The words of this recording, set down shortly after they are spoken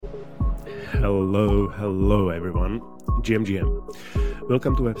Hello everyone. GM.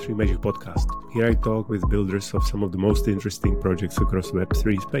 Welcome to Web3 Magic Podcast. Here I talk with builders of some of the most interesting projects across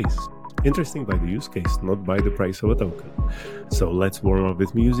Web3 space. Interesting by the use case, not by the price of a token. So let's warm up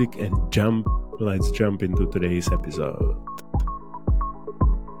with music and let's jump into today's episode.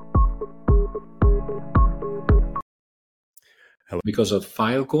 Because of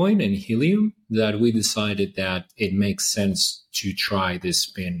Filecoin and Helium, that we decided that it makes sense to try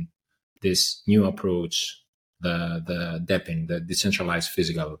this new approach, the DEPIN, the Decentralized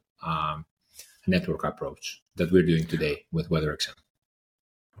Physical Network approach that we're doing today with WeatherXM.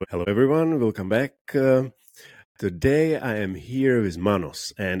 Hello everyone, welcome back. Today I am here with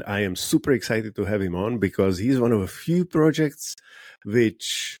Manos, and I am super excited to have him on because he's one of a few projects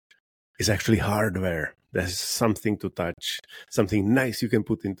which is actually hardware. There's something to touch, something nice you can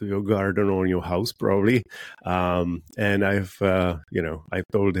put into your garden or in your house, probably. And I've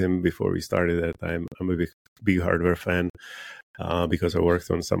told him before we started that I'm a big hardware fan because I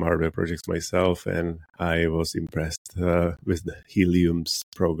worked on some hardware projects myself, and I was impressed with the Helium's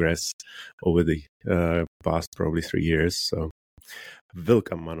progress over the past probably 3 years. So,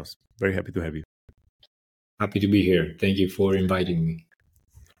 welcome, Manos. Very happy to have you. Happy to be here. Thank you for inviting me.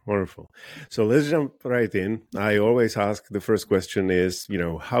 Wonderful. So let's jump right in. I always ask, the first question is,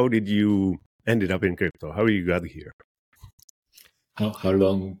 how did you ended up in crypto? How you got here? How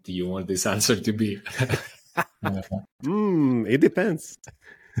long do you want this answer to be? It depends.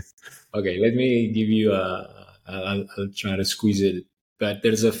 Okay, let me give you I'll try to squeeze it, but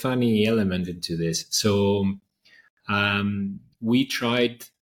there's a funny element into this. So we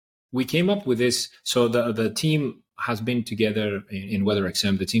came up with this. So the team has been together in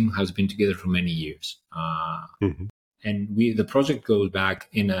WeatherXM. The team has been together for many years, and the project goes back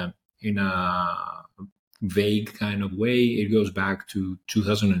in a vague kind of way. It goes back to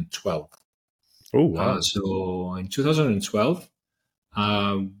 2012. Oh wow! So in 2012,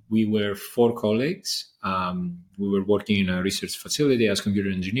 we were 4 colleagues. We were working in a research facility as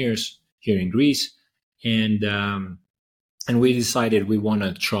computer engineers here in Greece, and we decided we want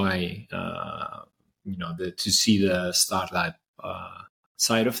to try. To see the startup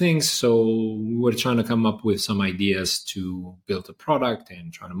side of things. So we were trying to come up with some ideas to build a product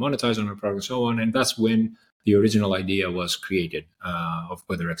and trying to monetize on our product and so on. And that's when the original idea was created of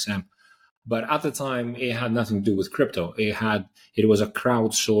WeatherXM. But at the time, it had nothing to do with crypto. It was a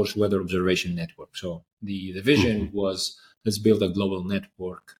crowdsourced weather observation network. So the vision was, let's build a global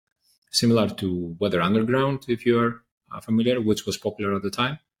network similar to Weather Underground, if you're familiar, which was popular at the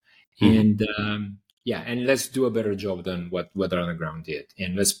time. And and let's do a better job than what Weather Underground did,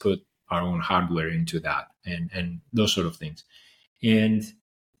 and let's put our own hardware into that, and those sort of things. And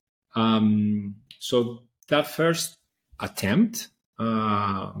so that first attempt,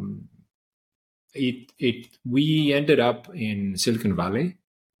 we ended up in Silicon Valley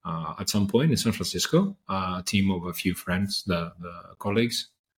at some point in San Francisco, a team of a few friends, the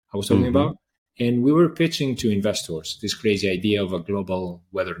colleagues I was talking about, and we were pitching to investors this crazy idea of a global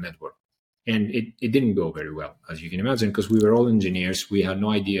weather network. And it didn't go very well, as you can imagine, because we were all engineers. We had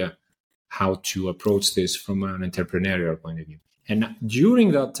no idea how to approach this from an entrepreneurial point of view. And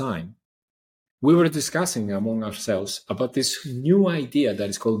during that time, we were discussing among ourselves about this new idea that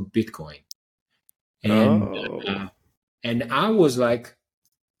is called Bitcoin. And I was like,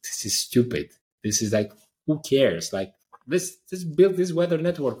 this is stupid. This is like, who cares? Like, let's build this weather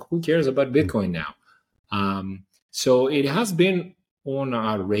network. Who cares about Bitcoin now? So it has been on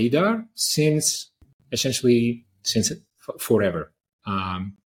our radar since forever,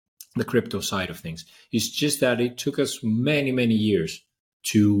 the crypto side of things. It's just that it took us many, many years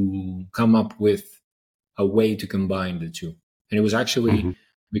to come up with a way to combine the two. And it was actually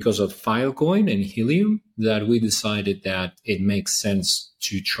because of Filecoin and Helium that we decided that it makes sense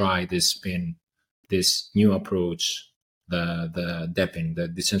to try this new approach, the DEPIN, the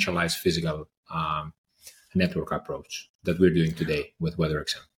Decentralized Physical Network approach that we're doing today with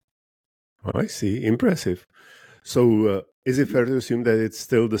WeatherXM. Oh, I see. Impressive. So is it fair to assume that it's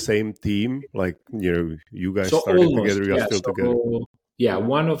still the same team? Like, you guys started together, you're still together? Yeah,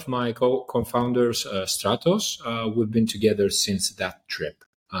 one of my co-founders, Stratos, we've been together since that trip.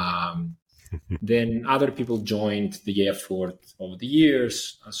 Then other people joined the effort over the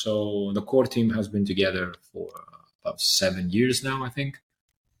years. So the core team has been together for about 7 years now, I think,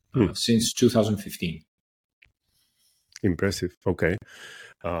 since 2015. Impressive. Okay.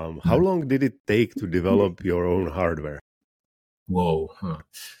 How long did it take to develop your own hardware? Whoa.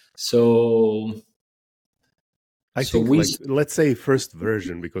 So I think, let's say first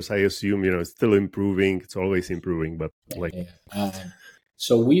version, because I assume, it's still improving. It's always improving, but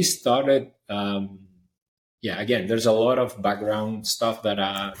So we started yeah, again, there's a lot of background stuff that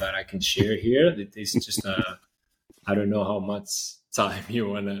I can share here. It is just I don't know how much time you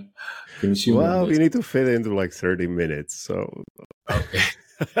want to consume on Well, this. we need to fit into like 30 minutes, so Okay.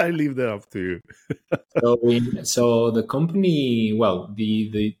 I leave that up to you. So the company, well,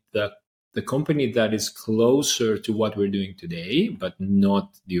 the company that is closer to what we're doing today, but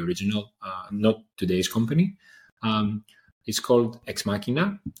not the original, not today's company, um, it's called Ex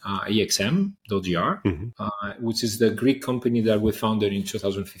Machina, EXM.gr, Mhm. which is the Greek company that we founded in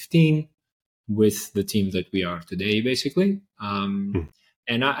 2015 with the team that we are today, basically. Mhm.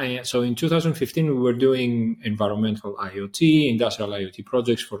 So in 2015, we were doing environmental IoT, industrial IoT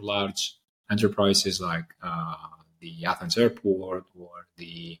projects for large enterprises like the Athens airport or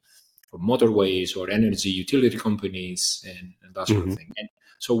motorways or energy utility companies and that sort of Mhm. thing. And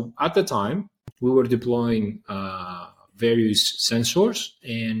so at the time, we were deploying various sensors,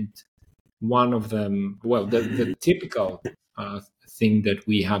 and one of them, well, the typical thing that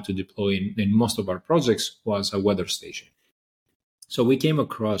we had to deploy in most of our projects was a weather station. So we came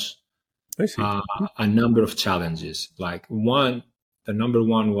across I see. a number of challenges. Like the number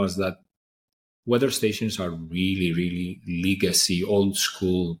one was that weather stations are really, really legacy, old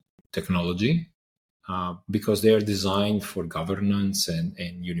school technology because they are designed for governance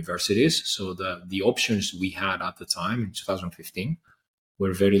and universities. So the options we had at the time in 2015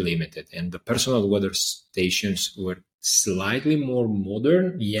 were very limited. And the personal weather stations were slightly more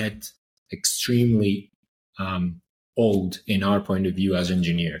modern, yet extremely old in our point of view as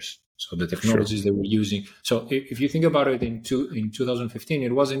engineers. So the Sure. technologies they were using. So if you think about it, in 2015,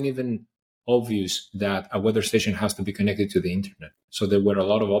 it wasn't even obvious that a weather station has to be connected to the internet. So there were a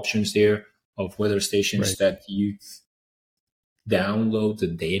lot of options there of weather stations Right. that you download the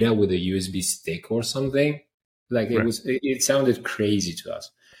data with a USB stick or something. Like Right. it sounded crazy to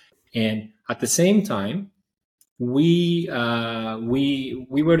us. And at the same time, we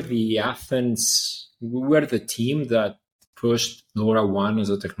were the Athens. We were the team that pushed LoRaWAN as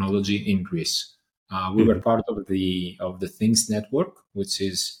a technology in Greece. We were Mhm. part of the Things network, which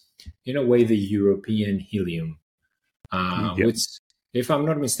is in a way the European Helium, Yeah, which, if I'm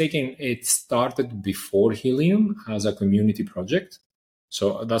not mistaken, it started before Helium as a community project.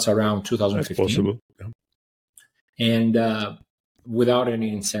 So that's around that's 2015. possible. Yeah. And without any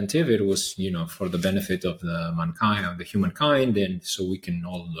incentive, it was, for the benefit of the mankind, of the humankind, and so we can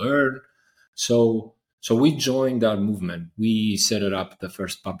all learn. So we joined that movement. We set it up, the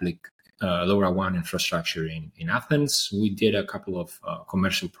first public LoRaWAN infrastructure in Athens. We did a couple of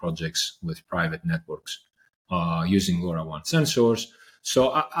commercial projects with private networks using LoRaWAN sensors. So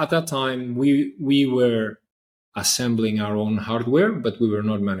at that time, we were assembling our own hardware, but we were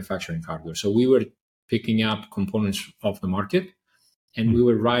not manufacturing hardware. So we were picking up components of the market, and we Mhm.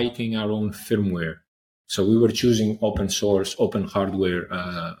 were writing our own firmware. So we were choosing open source, open hardware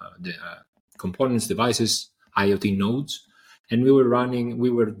components, devices, IoT nodes, and we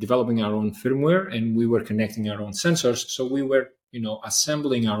were developing our own firmware, and we were connecting our own sensors. So we were,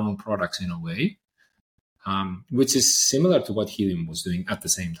 assembling our own products in a way, which is similar to what Helium was doing at the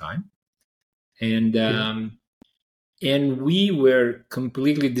same time. And Yeah. and we were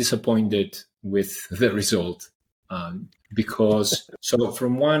completely disappointed with the result, because so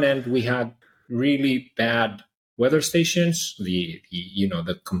from one end we had really bad weather stations, the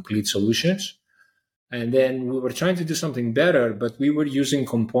complete solutions, and then we were trying to do something better, but we were using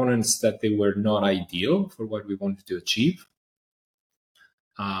components that they were not ideal for what we wanted to achieve.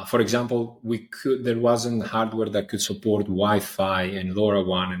 For example, there wasn't hardware that could support Wi-Fi and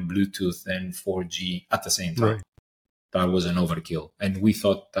LoRaWAN and Bluetooth and 4G at the same time. Right. That was an overkill, and we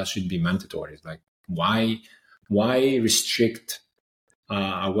thought that should be mandatory. Like, why restrict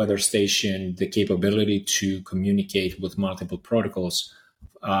a weather station the capability to communicate with multiple protocols,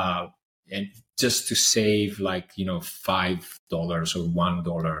 and just to save $5 or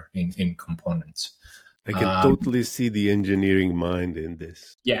 $1 in components. I can Um, totally see the engineering mind in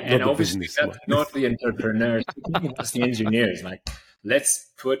this, yeah, and not the obviously business that's mind. not the entrepreneurs; that's the engineers. Like,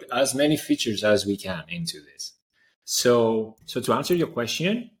 let's put as many features as we can into this. So to answer your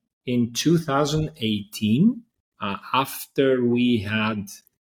question, in 2018, after we had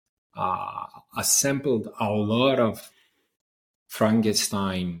assembled a lot of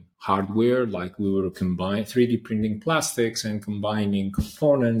Frankenstein hardware, like we were combining 3D printing plastics and combining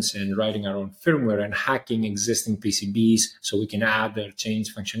components and writing our own firmware and hacking existing PCBs so we can add or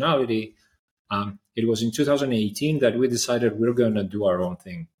change functionality. It was in 2018 that we decided we're going to do our own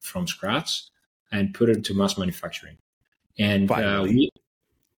thing from scratch and put it into mass manufacturing. And Finally.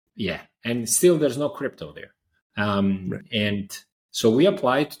 and still there's no crypto there. Right. And So we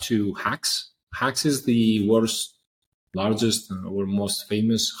applied to HAX. HAX is the world's largest or most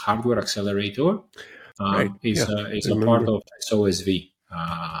famous hardware accelerator. Right. Is Yeah. a part Remember. of SOSV.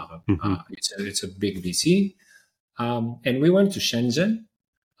 Mm-hmm. It's a big VC. And we went to Shenzhen.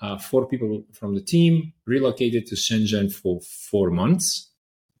 4 people from the team relocated to Shenzhen for 4 months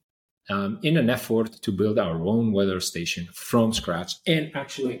in an effort to build our own weather station from scratch. And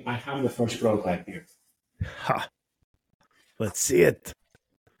actually, I have the first prototype here. Ha. Let's see it.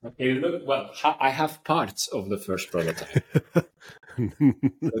 Okay, look, well, I have parts of the first prototype. So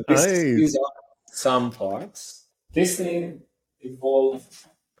these Nice. are some parts. This thing evolved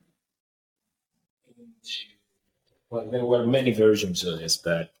into, well, there were many versions of this,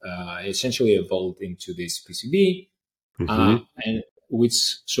 but essentially evolved into this PCB, Mm-hmm. and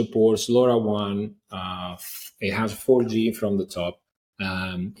which supports LoRaWAN. It has 4G from the top,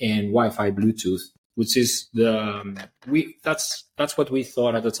 and Wi-Fi, Bluetooth, which is that's what we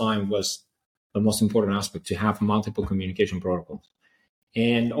thought at the time was the most important aspect, to have multiple communication protocols.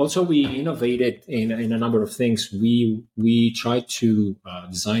 And also, we innovated in a number of things. We tried to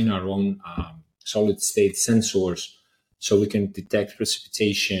design our own solid state sensors, so we can detect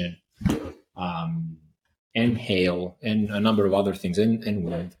precipitation, and hail, and a number of other things, and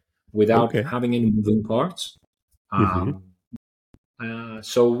wind, without Okay. having any moving parts. Mm-hmm.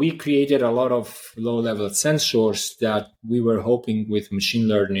 So we created a lot of low-level sensors that we were hoping with machine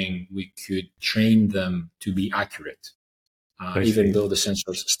learning we could train them to be accurate, I even see. though the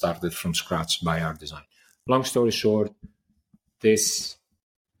sensors started from scratch by our design. Long story short, this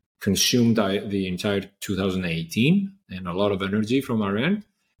consumed the entire 2018 and a lot of energy from our end.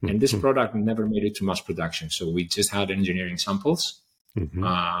 And this product never made it to mass production. So we just had engineering samples.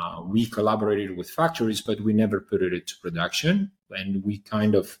 Mm-hmm. We collaborated with factories, but we never put it into production. And we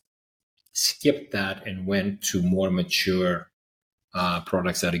kind of skipped that and went to more mature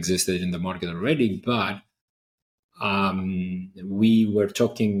products that existed in the market already. But we were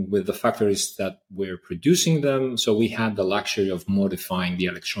talking with the factories that were producing them. So we had the luxury of modifying the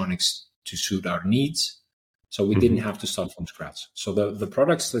electronics to suit our needs. So we didn't have to start from scratch. So the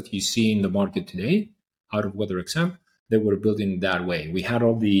products that you see in the market today out of WeatherXM, they were built in that way. We had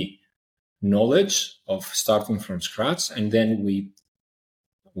all the knowledge of starting from scratch, and then we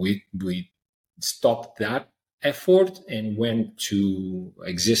stopped that effort and went to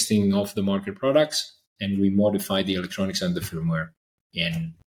existing off the market products, and we modified the electronics and the firmware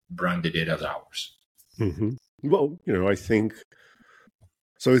and branded it as ours. Mm-hmm. Well, I think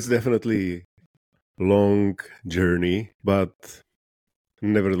so. It's definitely a long journey, but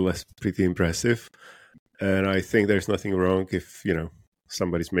nevertheless pretty impressive. And I think there's nothing wrong if,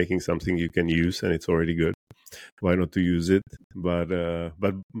 somebody's making something you can use and it's already good. Why not to use it? But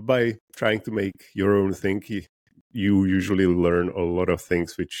by trying to make your own thing, you usually learn a lot of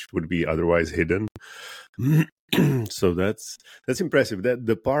things which would be otherwise hidden. So that's impressive. That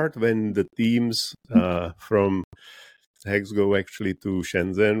the part when the teams from Hex go actually to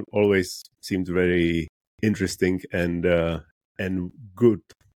Shenzhen always seemed very interesting and good.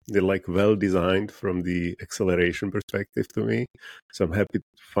 They're like well designed from the acceleration perspective to me. So I'm happy to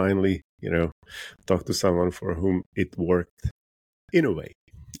finally, talk to someone for whom it worked in a way.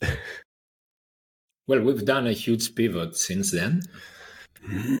 Well, we've done a huge pivot since then.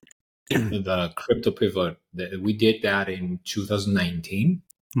 The crypto pivot, we did that in 2019.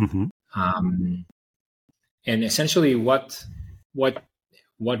 Mm-hmm. And essentially what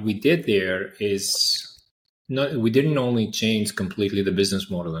we did there is, we didn't only change completely the business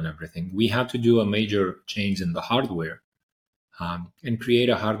model and everything. We had to do a major change in the hardware, and create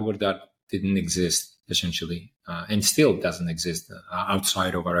a hardware that didn't exist, essentially, and still doesn't exist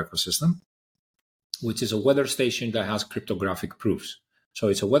outside of our ecosystem, which is a weather station that has cryptographic proofs. So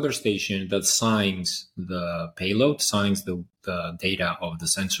it's a weather station that signs the payload, signs the data of the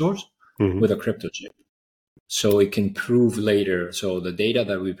sensors with a crypto chip. So it can prove later. So the data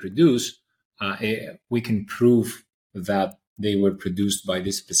that we produce, we can prove that they were produced by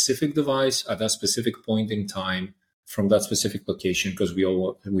this specific device at that specific point in time from that specific location, because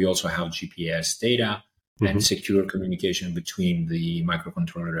we also have GPS data and secure communication between the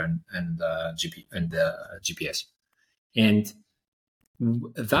microcontroller and the GPS. And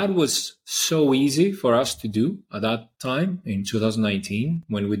that was so easy for us to do at that time in 2019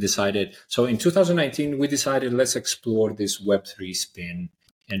 when we decided. So in 2019, we decided, let's explore this Web3 spin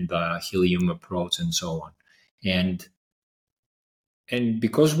and the helium approach and so on. And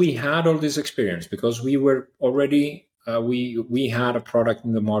because we had all this experience, because we were already, we had a product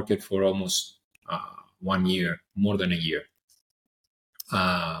in the market for almost 1 year, more than a year,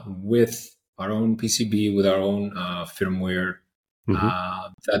 with our own PCB, with our own firmware,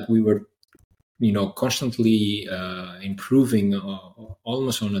 that we were, constantly improving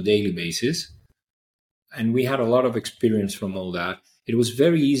almost on a daily basis. And we had a lot of experience from all that. It was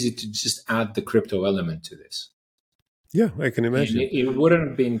very easy to just add the crypto element to this. Yeah, I can And imagine. it wouldn't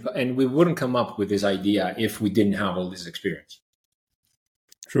have been, and we wouldn't come up with this idea if we didn't have all this experience.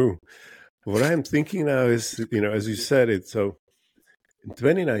 True. What I'm thinking now is, as you said it, so in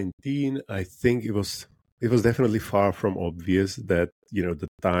 2019, I think it was definitely far from obvious that, the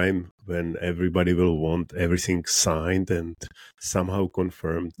time when everybody will want everything signed and somehow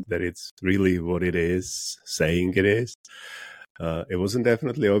confirmed that it's really what it is, saying it is. It wasn't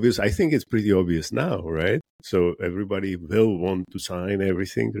definitely obvious. I think it's pretty obvious now, right? So everybody will want to sign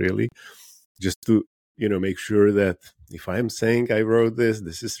everything, really, just to, make sure that if I'm saying I wrote this,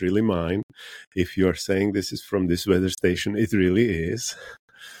 this is really mine. If you're saying this is from this weather station, it really is.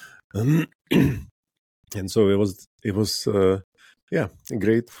 And so it was a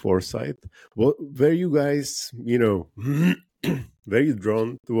great foresight. Were you guys, very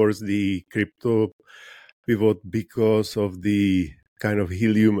drawn towards the crypto pivot because of the kind of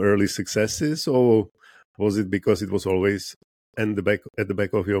helium early successes, or was it because it was always at the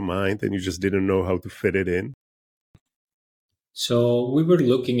back of your mind and you just didn't know how to fit it in? So we were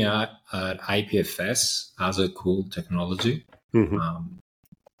looking at IPFS as a cool technology.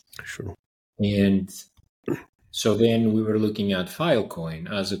 Sure. And so then we were looking at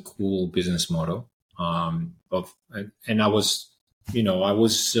Filecoin as a cool business model. And I was,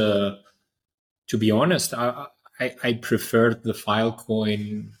 to be honest, I preferred the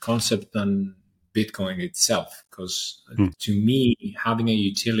Filecoin concept than Bitcoin itself, because to me, having a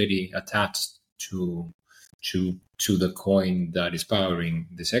utility attached to the coin that is powering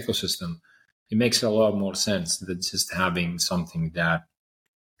this ecosystem, it makes a lot more sense than just having something that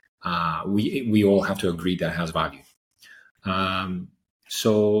we all have to agree that has value.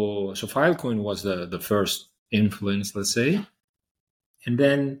 So Filecoin was the first influence, let's say, and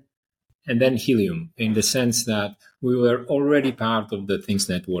then Helium, in the sense that we were already part of the Things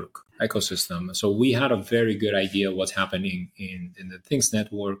Network ecosystem. So we had a very good idea what's happening in the Things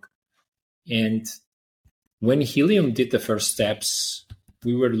Network. And when Helium did the first steps,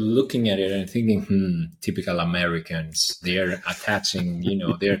 we were looking at it and thinking, typical Americans, they're attaching,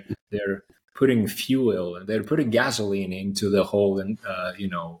 they're putting fuel, they're putting gasoline into the whole,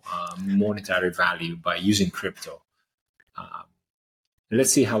 monetary value by using crypto.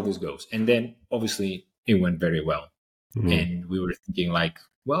 Let's see how this goes. And then obviously it went very well. And we were thinking like,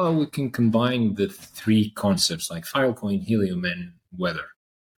 well, we can combine the three concepts like Filecoin, Helium, and weather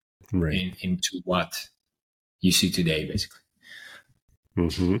into what you see today, basically.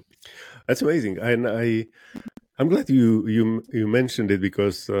 That's amazing. And I'm glad you mentioned it,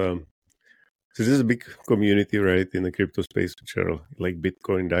 because so there's a big community, right, in the crypto space, which are like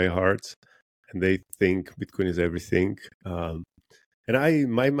Bitcoin diehards, and they think Bitcoin is everything.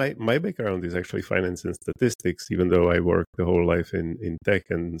 And my background is actually finance and statistics, even though I worked the whole life in tech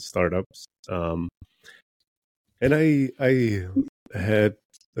and startups. And I had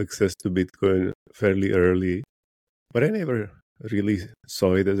access to Bitcoin fairly early, but I never really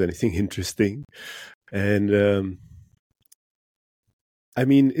saw it as anything interesting. And I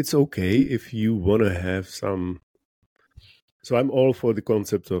mean, it's okay if you want to have some. So I'm all for the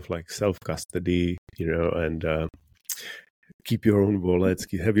concept of like self-custody, and keep your own wallets,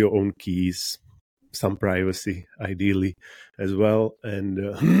 have your own keys, some privacy, ideally, as well.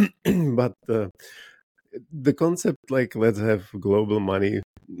 And but the concept, like, let's have global money,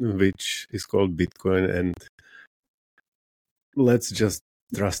 which is called Bitcoin, and let's just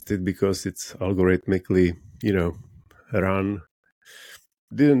trust it because it's algorithmically, run,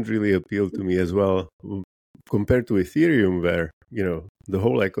 didn't really appeal to me as well, compared to Ethereum, where, the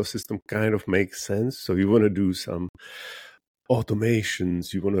whole ecosystem kind of makes sense. So you want to do some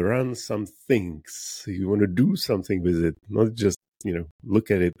automations, you want to run some things, you want to do something with it, not just,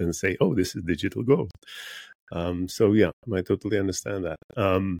 look at it and say, oh, this is digital gold. So yeah, I totally understand that.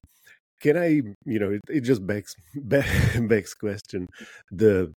 Can I, it just begs question,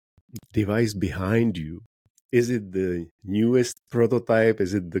 the device behind you, is it the newest prototype?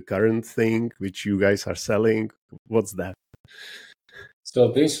 Is it the current thing which you guys are selling? What's that?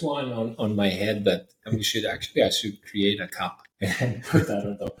 So this one on my head, but I should create a cup and put that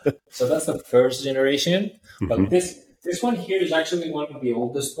on top. So that's the first generation. But this one here is actually one of the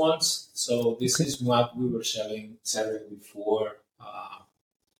oldest ones. So this is what we were selling before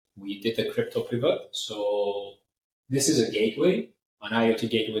we did the crypto pivot. So this is a gateway, an IoT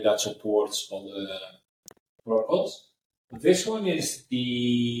gateway that supports all the protocols. This one is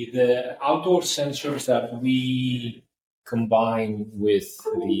the outdoor sensors that we combined with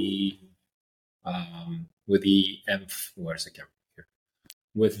the where's the camera here?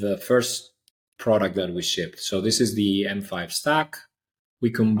 With the first product that we shipped. So this is the M5 stack. We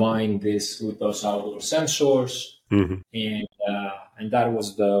combined this with those outdoor sensors, and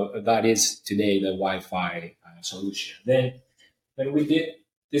that is today the Wi-Fi solution. Then we did.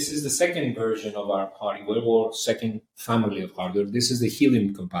 This is the second version of our hardware, or second family of hardware. This is the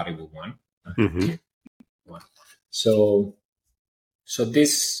helium compatible one. So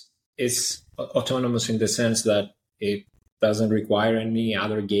this is autonomous in the sense that it doesn't require any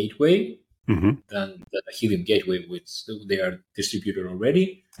other gateway than the helium gateway, which they are distributed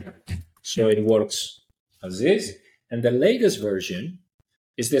already. So it works as is. And the latest version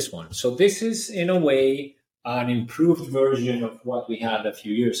is this one. So this is, in a way, an improved version of what we had a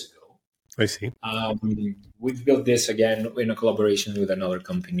few years ago. I see. We've built this again in a collaboration with another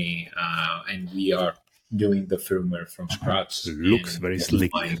company, and we are doing the firmware from scratch. It looks very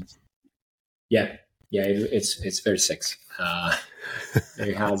sleek. Yeah, it's very sexy.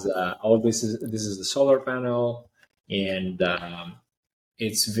 It has all this is the solar panel, and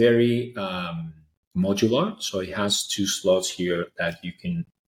it's very modular. So it has two slots here that you can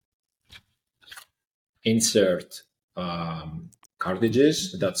insert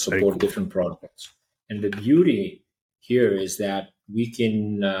cartridges that support different products. And the beauty here is that we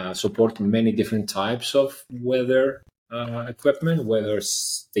can support many different types of weather equipment, weather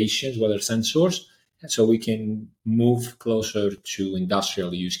stations, weather sensors. So we can move closer to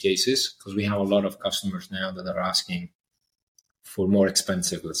industrial use cases, because we have a lot of customers now that are asking for more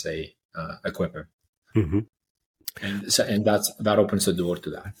expensive, let's say, equipment. And that opens the door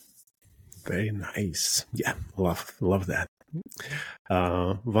to that. Very nice. Yeah, love that.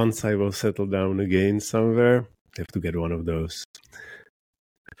 Once I will settle down again somewhere, I have to get one of those.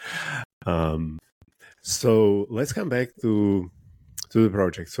 So let's come back to the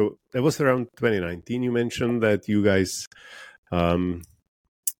project. So that was around 2019. You mentioned that you guys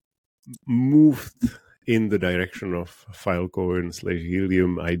moved in the direction of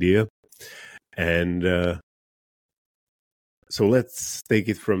Filecoin/Helium idea. And so let's take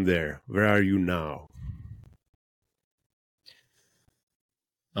it from there. Where are you now?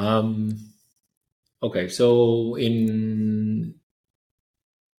 Okay, so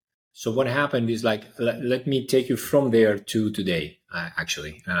what happened is, like, let me take you from there to today,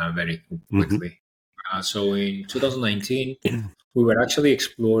 actually, very quickly. So in 2019, we were actually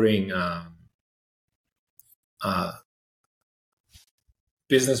exploring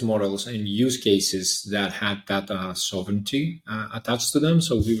business models and use cases that had data sovereignty attached to them.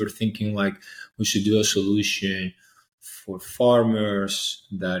 So we were thinking, like, we should do a solution for farmers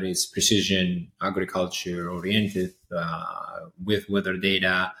that is precision agriculture oriented with weather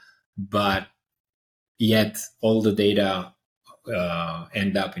data, but yet all the data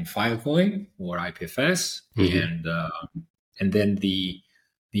end up in Filecoin or IPFS, and then the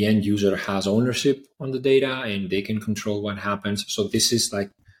end user has ownership on the data and they can control what happens. So this is,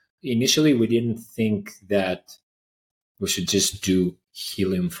 like, initially we didn't think that we should just do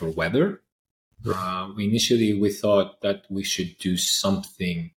helium for weather. Initially we thought that we should do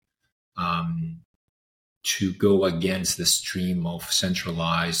something to go against the stream of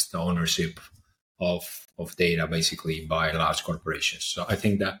centralized ownership of data, basically by large corporations. So I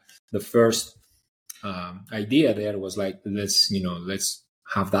think that the first idea there was, like, let's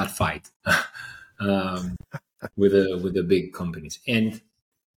have that fight with the big companies. And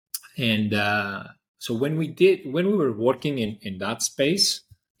so when we were working in that space,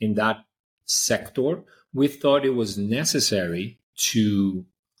 in that sector, we thought it was necessary to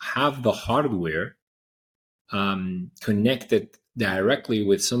have the hardware connected directly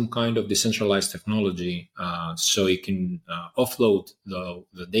with some kind of decentralized technology, so it can offload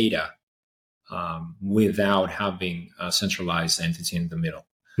the data without having a centralized entity in the middle.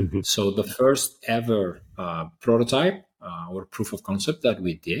 So the first ever prototype or proof of concept that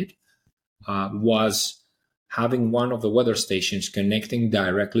we did was having one of the weather stations connecting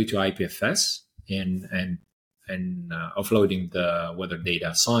directly to IPFS and offloading the weather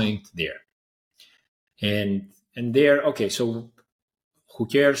data assigned there. And there, okay, so who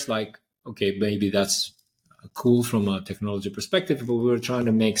cares? Like, okay, maybe that's cool from a technology perspective, but we were trying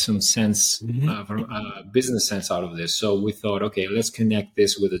to make some sense, from business sense out of this. So we thought, okay, let's connect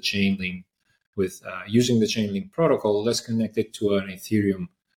this with a Chainlink, with using the Chainlink protocol. Let's connect it to an Ethereum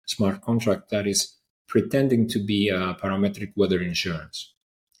smart contract that is pretending to be a parametric weather insurance.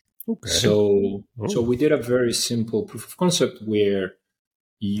 Okay. So we did a very simple proof of concept where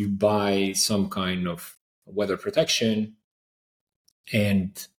you buy some kind of weather protection,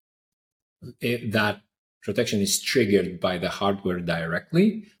 and that protection is triggered by the hardware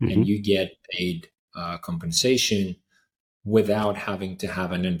directly, and you get paid compensation without having to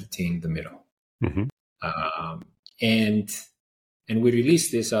have an entity in the middle. And we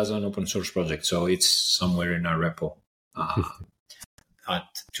released this as an open source project, so it's somewhere in our repo at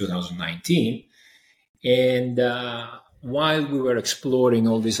 2019. And while we were exploring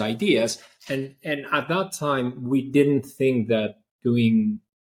all these ideas, and at that time, we didn't think that doing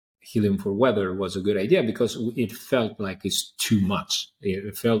helium for weather was a good idea because it felt like it's too much.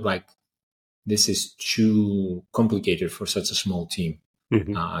 It felt like this is too complicated for such a small team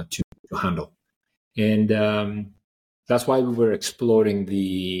to handle. And that's why we were exploring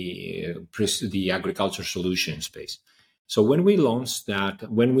the agriculture solution space. So when we launched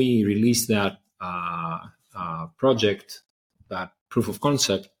that, when we released that project, that proof of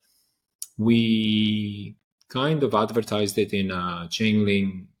concept, we kind of advertised it in a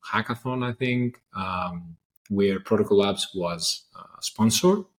Chainlink hackathon, I think, where Protocol Labs was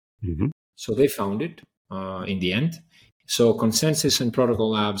sponsored. So they found it in the end. So Consensus and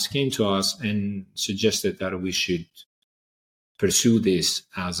Protocol Labs came to us and suggested that we should pursue this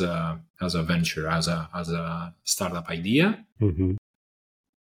as a venture, as a startup idea.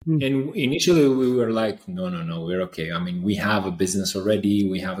 And initially we were like, no, we're okay. I mean, we have a business already.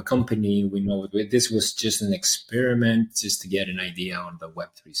 We have a company. We know this was just an experiment just to get an idea on the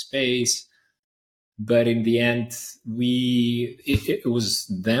Web3 space. But in the end, it was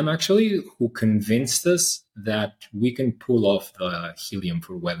them actually who convinced us that we can pull off the helium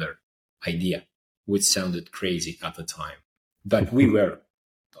for weather idea, which sounded crazy at the time. But we were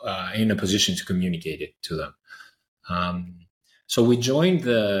in a position to communicate it to them. So we joined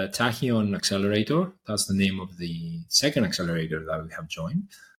the Tachyon Accelerator. That's the name of the second accelerator that we have joined,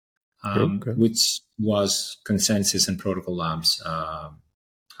 which was Consensus and Protocol Labs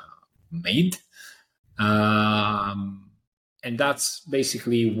made. And that's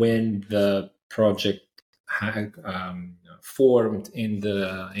basically when the project had formed in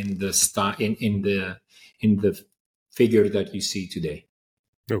the figure that you see today.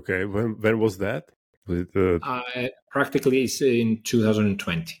 Okay, when was that? Was it, practically it's in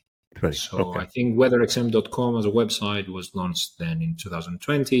 2020. So I think WeatherXM.com as a website was launched then in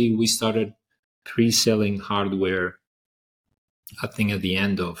 2020. We started pre-selling hardware, I think at the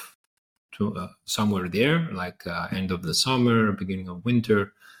end of somewhere there, like end of the summer, beginning of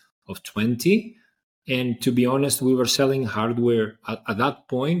winter of 20. And to be honest, we were selling hardware at that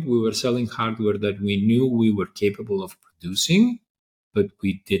point. We were selling hardware that we knew we were capable of producing, but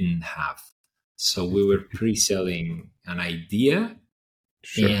we didn't have. So we were pre-selling an idea,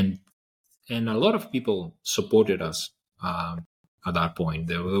 and a lot of people supported us at that point.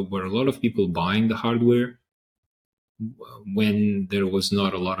 There were a lot of people buying the hardware when there was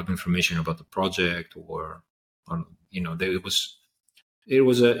not a lot of information about the project, or it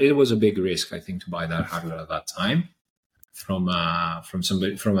was a big risk, I think, to buy that hardware at that time from an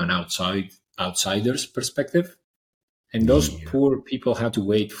outsider's perspective. And those poor people had to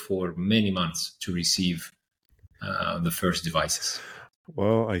wait for many months to receive the first devices.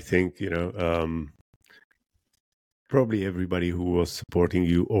 Well, I think, probably everybody who was supporting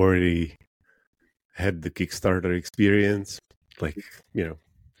you already had the Kickstarter experience. Like,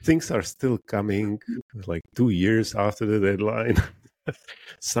 things are still coming like 2 years after the deadline.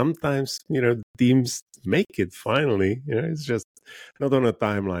 Sometimes, teams make it finally. It's just not on a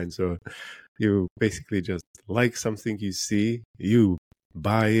timeline. So you basically just like something you see, you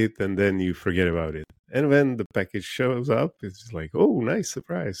buy it, and then you forget about it. And when the package shows up, it's just like, oh, nice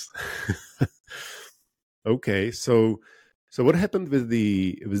surprise. Okay, so what happened with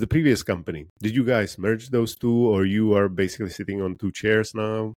the previous company? Did you guys merge those two, or you are basically sitting on two chairs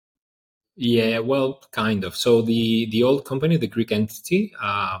now? Yeah, well, kind of. So the old company, the Greek entity,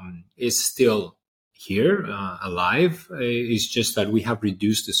 is still here, alive. It's just that we have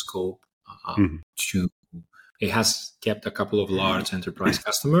reduced the scope to. It has kept a couple of large enterprise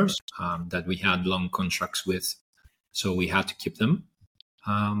customers that we had long contracts with, so we had to keep them.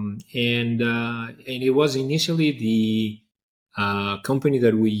 And it was initially the company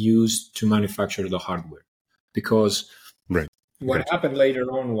that we used to manufacture the hardware, because what happened later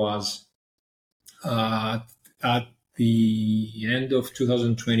on was at the end of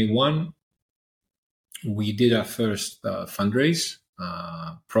 2021, we did our first fundraise,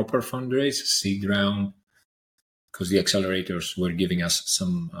 proper fundraise, seed round, because the accelerators were giving us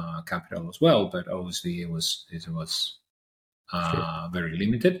some capital as well, but obviously it was very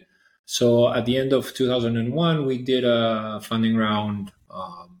limited. So at the end of 2001, we did a funding round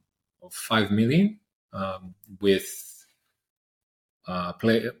of 5 million with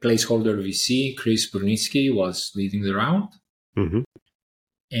placeholder VC, Chris Brunitsky, was leading the round. Mm-hmm.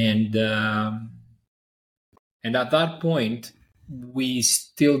 And at that point, we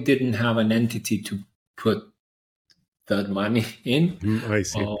still didn't have an entity to put that money in. I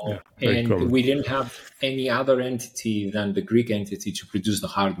see. And common. we didn't have any other entity than the Greek entity to produce the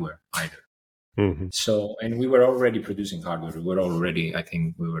hardware either. Mm-hmm. So, and we were already producing hardware. I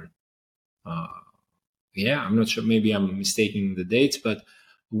think we were, I'm not sure, maybe I'm mistaking the dates, but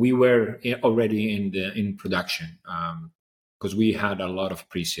we were already in production because we had a lot of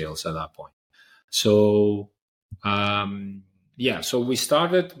pre-sales at that point. So, so we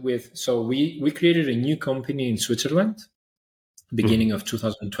started with, we created a new company in Switzerland, beginning of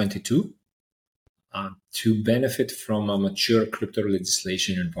 2022, to benefit from a mature crypto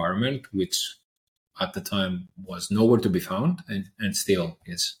legislation environment, which at the time was nowhere to be found and still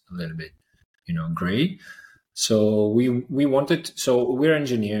is a little bit, gray. So we're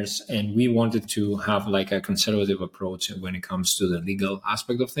engineers, and we wanted to have like a conservative approach when it comes to the legal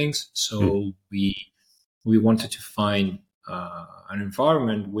aspect of things. So we wanted to find an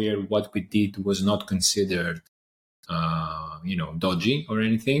environment where what we did was not considered, dodgy or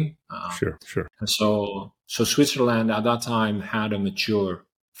anything. Sure. So Switzerland at that time had a mature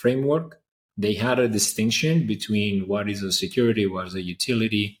framework. They had a distinction between what is a security, what is a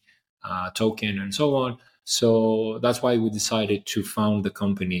utility token, and so on. So that's why we decided to found the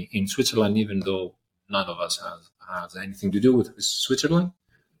company in Switzerland, even though none of us has anything to do with Switzerland.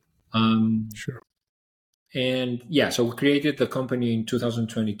 Sure. And so we created the company in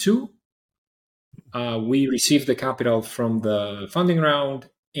 2022. We received the capital from the funding round,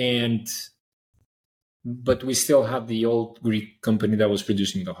 but we still had the old Greek company that was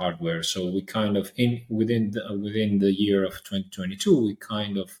producing the hardware. So we kind of within the year of 2022, we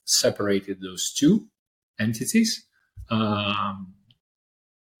kind of separated those two entities. And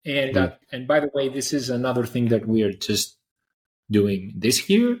by the way, this is another thing that we are just doing this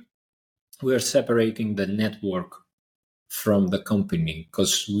year. We are separating the network from the company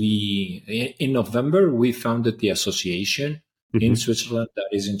because in November we founded the association in Switzerland that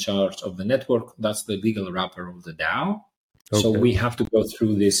is in charge of the network. That's the legal wrapper of the DAO. Okay. So we have to go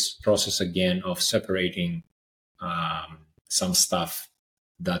through this process again of separating some stuff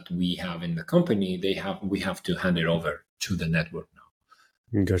that we have in the company. We have to hand it over to the network now.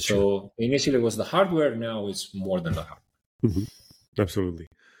 Gotcha. So initially it was the hardware. Now it's more than the hardware. Absolutely.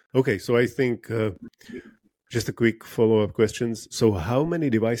 Okay, so I think just a quick follow-up questions. So how many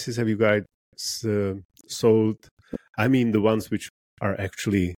devices have you guys sold? I mean, the ones which are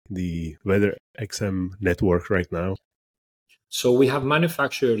actually the WeatherXM network right now. So we have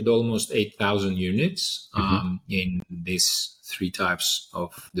manufactured almost 8,000 units in these three types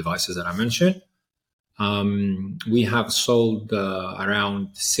of devices that I mentioned. We have sold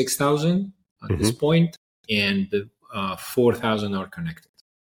around 6,000 at this point, and 4,000 are connected.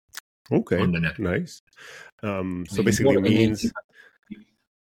 Okay, on the network. Nice. So basically means...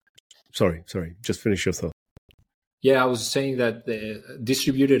 Sorry, just finish your thought. Yeah, I was saying that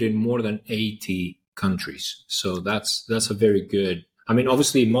distributed in more than 80 countries. So that's a very good... I mean,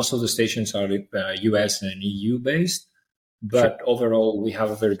 obviously, most of the stations are US and EU based, but overall, we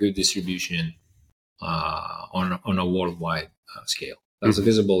have a very good distribution on a worldwide scale. That's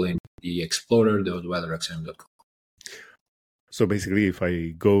visible in the explorer.weatherxm.com. So basically, if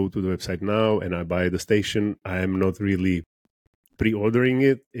I go to the website now and I buy the station, I am not really pre-ordering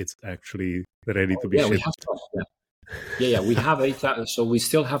it. It's actually ready to be shipped. We have stuff, we have 8,000. So we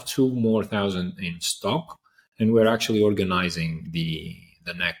still have 2,000 in stock, and we're actually organizing the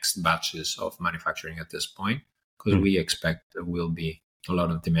next batches of manufacturing at this point because we expect there will be a lot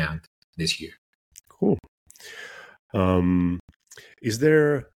of demand this year. Cool. Is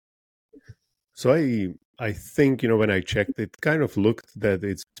there... So I think, when I checked, it kind of looked that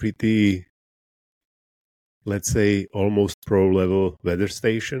it's pretty, let's say, almost pro-level weather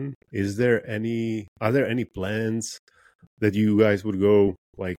station. Are there any plans that you guys would go,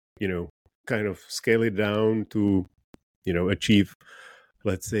 like, kind of scale it down to, achieve,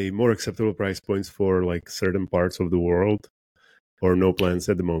 let's say, more acceptable price points for, like, certain parts of the world, or no plans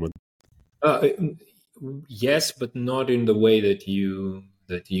at the moment? Yes, but not in the way that you're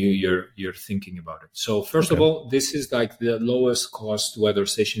thinking about it. So first of all, this is like the lowest cost weather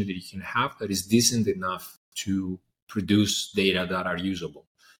station that you can have that is decent enough to produce data that are usable.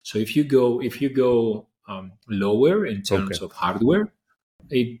 So if you go lower in terms of hardware,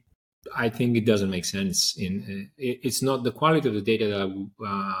 I think it doesn't make sense. It's not the quality of the data that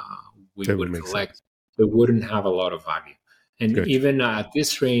we would collect. It wouldn't have a lot of value. And even at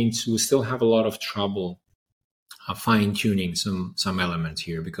this range, we still have a lot of trouble fine tuning some elements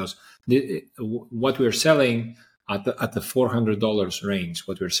here, because what we're selling at the $400 range,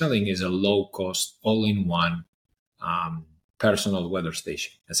 what we're selling is a low cost, all in one personal weather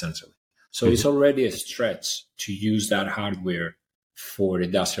station, essentially. So it's already a stretch to use that hardware for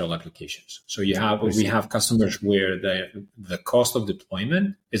industrial applications. So we have customers where the cost of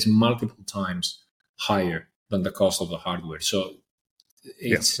deployment is multiple times higher than the cost of the hardware. So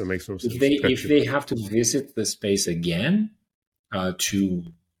that makes no sense. If they have to visit the space again to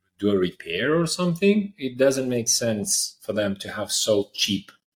do a repair or something, it doesn't make sense for them to have so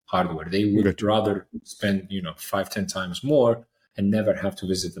cheap hardware. They would rather spend 5-10 times more and never have to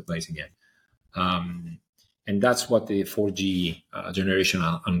visit the place again. And that's what the 4G generation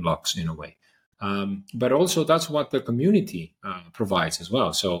unlocks in a way. But also that's what the community provides as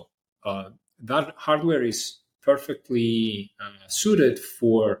well. So that hardware is perfectly suited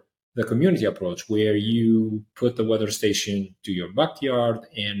for the community approach, where you put the weather station to your backyard,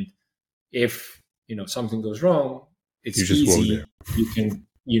 and if something goes wrong, it's easy. You can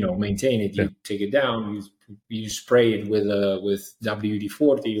maintain it. You take it down. You spray it with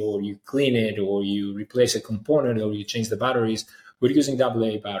WD-40, or you clean it, or you replace a component, or you change the batteries. We're using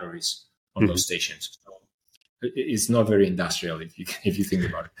AA batteries on those stations. So it's not very industrial if you think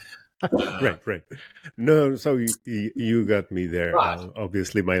about it. Right. No, so you got me there.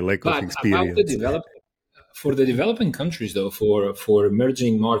 Obviously, my lack of experience. For the developing countries, though, for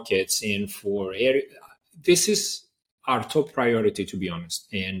emerging markets and for this is our top priority, to be honest.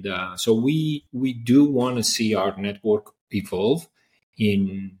 And so we do want to see our network evolve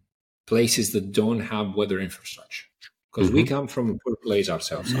in places that don't have weather infrastructure, because we come from a poor place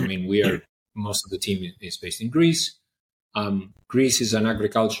ourselves. I mean, most of the team is based in Greece. Greece is an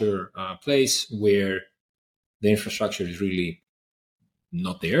agriculture place where the infrastructure is really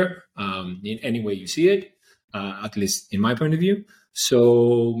not there in any way you see it, at least in my point of view.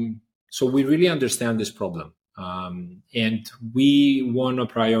 So we really understand this problem, and we want to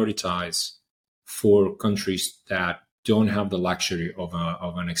prioritize for countries that don't have the luxury of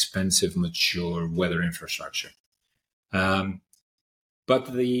an expensive, mature weather infrastructure.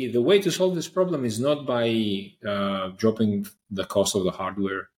 But the way to solve this problem is not by dropping the cost of the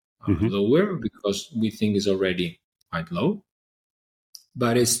hardware lower, because we think is already quite low,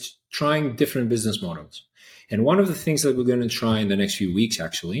 but it's trying different business models. And one of the things that we're going to try in the next few weeks,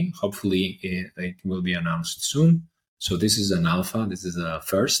 actually, hopefully it will be announced soon. So this is an alpha. This is a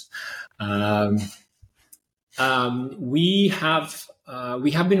first. We have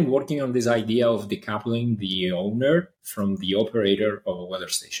been working on this idea of decoupling the owner from the operator of a weather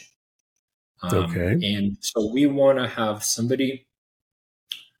station. And so we want to have somebody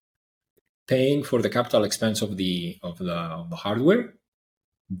paying for the capital expense of the hardware,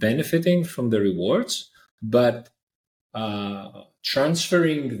 benefiting from the rewards, but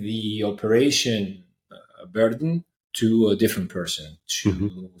transferring the operation burden to a different person,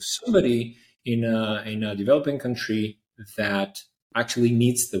 to somebody in a developing country that actually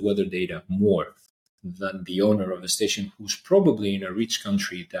needs the weather data more than the owner of the station, who's probably in a rich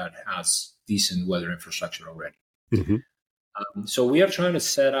country that has decent weather infrastructure already. So we are trying to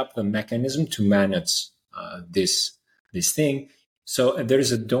set up the mechanism to manage this thing. So there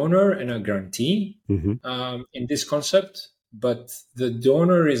is a donor and a grantee in this concept, but the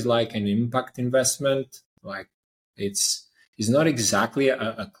donor is like an impact investment. Like it's not exactly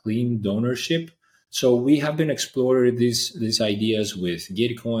a clean donorship. So we have been exploring these ideas with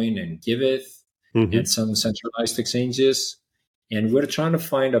Gitcoin and Giveth and some centralized exchanges, and we're trying to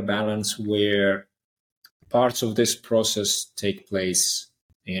find a balance where parts of this process take place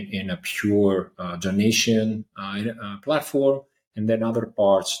in a pure donation platform, and then other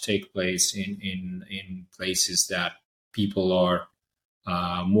parts take place in places that people are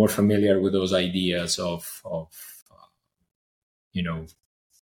more familiar with those ideas of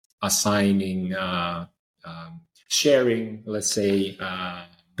assigning, sharing, let's say,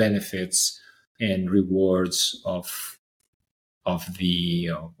 benefits and rewards of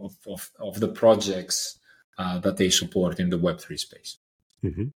the projects that they support in the Web3 space.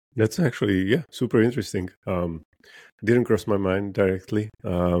 That's actually super interesting. Didn't cross my mind directly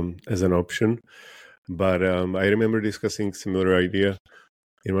as an option, but I remember discussing similar idea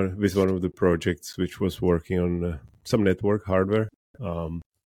with one of the projects which was working on some network hardware.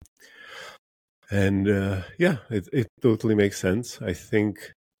 It totally makes sense. I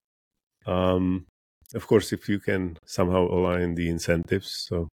think, of course, if you can somehow align the incentives,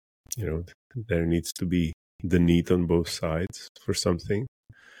 so, there needs to be the need on both sides for something.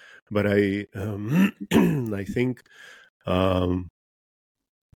 But I think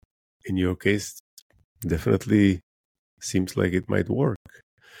in your case, definitely seems like it might work.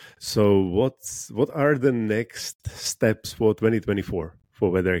 So what are the next steps for 2024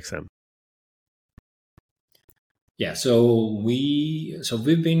 for WeatherXM? Yeah, so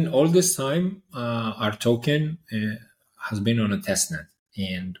we've been all this time. Our token has been on a testnet,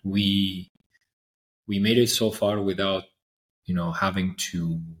 and we made it so far without having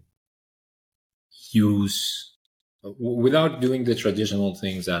to use without doing the traditional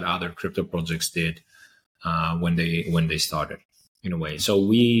things that other crypto projects did when they started, in a way. So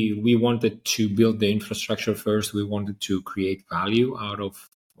we wanted to build the infrastructure first. We wanted to create value out of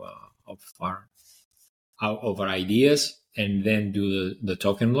our ideas, and then do the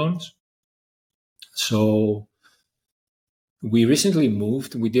token launch. So we recently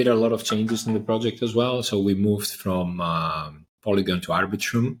moved. We did a lot of changes in the project as well. So we moved from Polygon to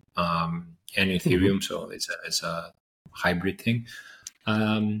Arbitrum and Ethereum. So it's a hybrid thing.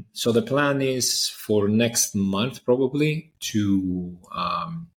 So the plan is for next month probably to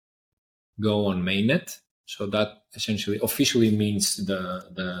go on mainnet. So that essentially officially means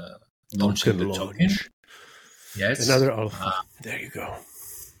the launching the token. Yes. Another alpha. There you go.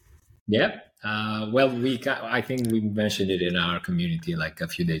 Yeah. Well, I think we mentioned it in our community like a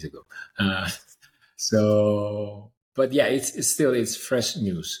few days ago. But yeah, it's fresh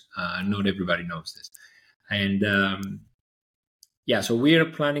news. Not everybody knows this. And yeah, so we are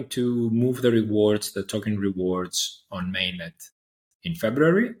planning to move the token rewards on mainnet in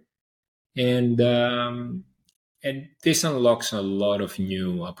February. And this unlocks a lot of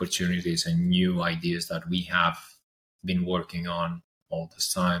new opportunities and new ideas that we have been working on all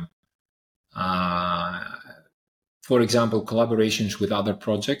this time. For example, collaborations with other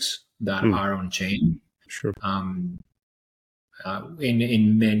projects that are on chain. Sure.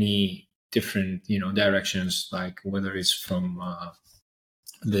 In many different directions, like whether it's from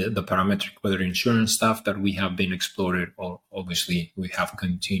the parametric weather insurance stuff that we have been exploring, or obviously we have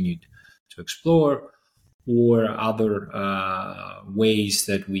continued to explore, or other ways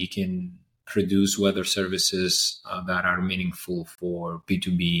that we can produce weather services that are meaningful for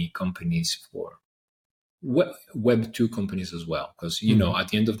B2B companies, for Web 2 companies as well. Because, at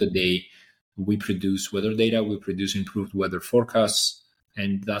the end of the day, we produce weather data, we produce improved weather forecasts,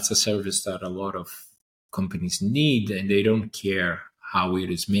 and that's a service that a lot of companies need, and they don't care how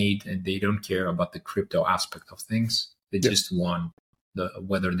it is made, and they don't care about the crypto aspect of things. They just want the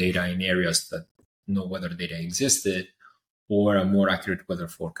weather data in areas that no weather data existed, or a more accurate weather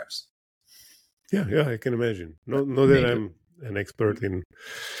forecast. Yeah, I can imagine. Not that I'm an expert in,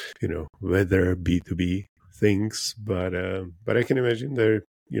 weather B2B things, but I can imagine there,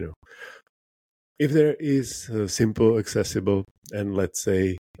 if there is a simple, accessible, and let's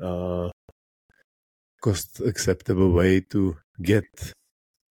say cost acceptable way to get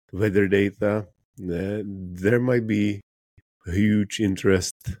weather data, there might be a huge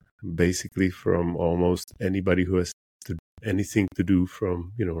interest basically from almost anybody who has anything to do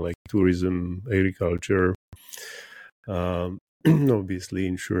from, like tourism, agriculture, obviously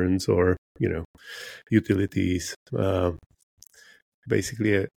insurance, or, utilities,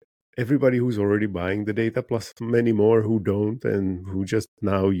 basically everybody who's already buying the data, plus many more who don't, and who just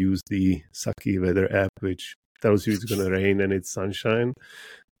now use the sucky weather app, which tells you it's going to rain and it's sunshine.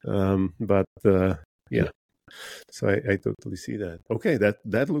 Yeah. So I totally see that. Okay,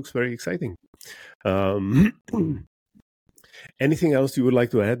 that looks very exciting. Anything else you would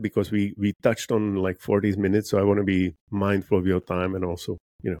like to add? Because we touched on like 40 minutes, so I want to be mindful of your time and also,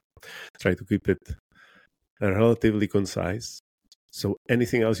 try to keep it relatively concise. So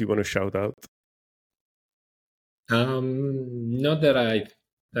anything else you want to shout out? Not that I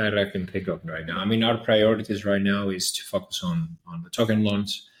can think of right now. I mean, our priorities right now is to focus on the token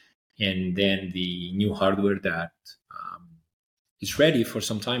launch, and then the new hardware that is ready for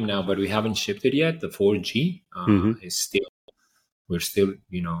some time now, but we haven't shipped it yet. The 4G we're still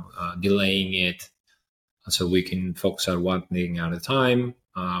delaying it so we can focus on one thing at a time.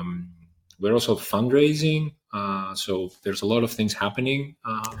 We're also fundraising, so there's a lot of things happening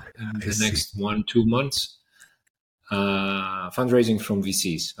in the next 1-2 months. Fundraising from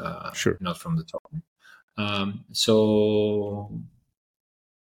VCs, sure, not from the top. So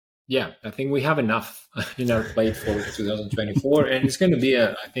yeah, I think we have enough in our plate for 2024, and it's going to be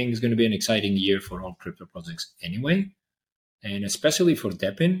I think it's going to be an exciting year for all crypto projects anyway, and especially for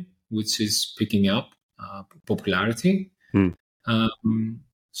Depin, which is picking up popularity.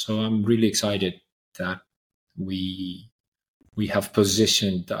 So I'm really excited that we have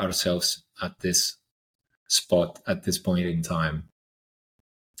positioned ourselves at this spot at this point in time,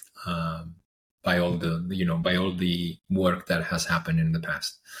 by all the work that has happened in the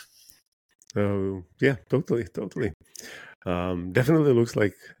past. Yeah, totally, totally. Definitely looks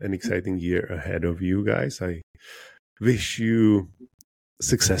like an exciting year ahead of you guys. I wish you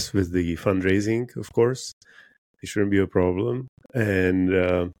success with the fundraising, of course. It shouldn't be a problem.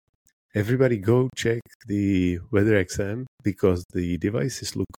 And everybody go check the WeatherXM because the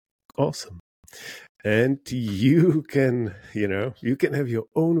devices look awesome. And you can, you can have your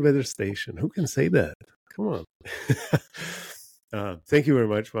own weather station. Who can say that? Come on. Thank you very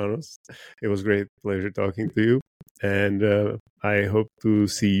much, Manos. It was great pleasure talking to you. And I hope to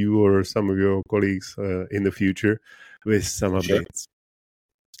see you or some of your colleagues in the future with some Sure. updates.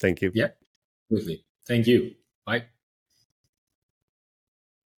 Thank you. Yeah, absolutely. Thank you. Bye.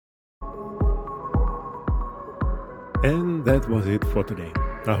 And that was it for today.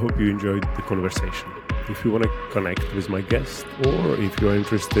 I hope you enjoyed the conversation. If you want to connect with my guest, or if you're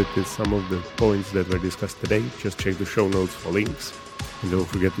interested in some of the points that were discussed today, just check the show notes for links. And don't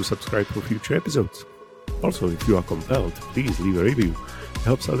forget to subscribe for future episodes. Also, if you are compelled, please leave a review. It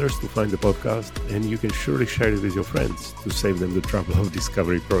helps others to find the podcast, and you can surely share it with your friends to save them the trouble of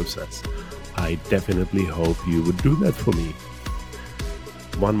discovery process. I definitely hope you would do that for me.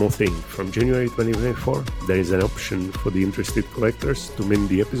 One more thing, from January 2024, there is an option for the interested collectors to mint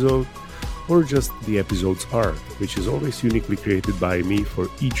the episode or just the episode's art, which is always uniquely created by me for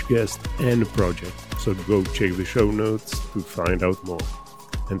each guest and project. So go check the show notes to find out more.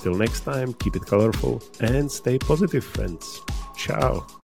 Until next time, keep it colorful and stay positive, friends. Ciao.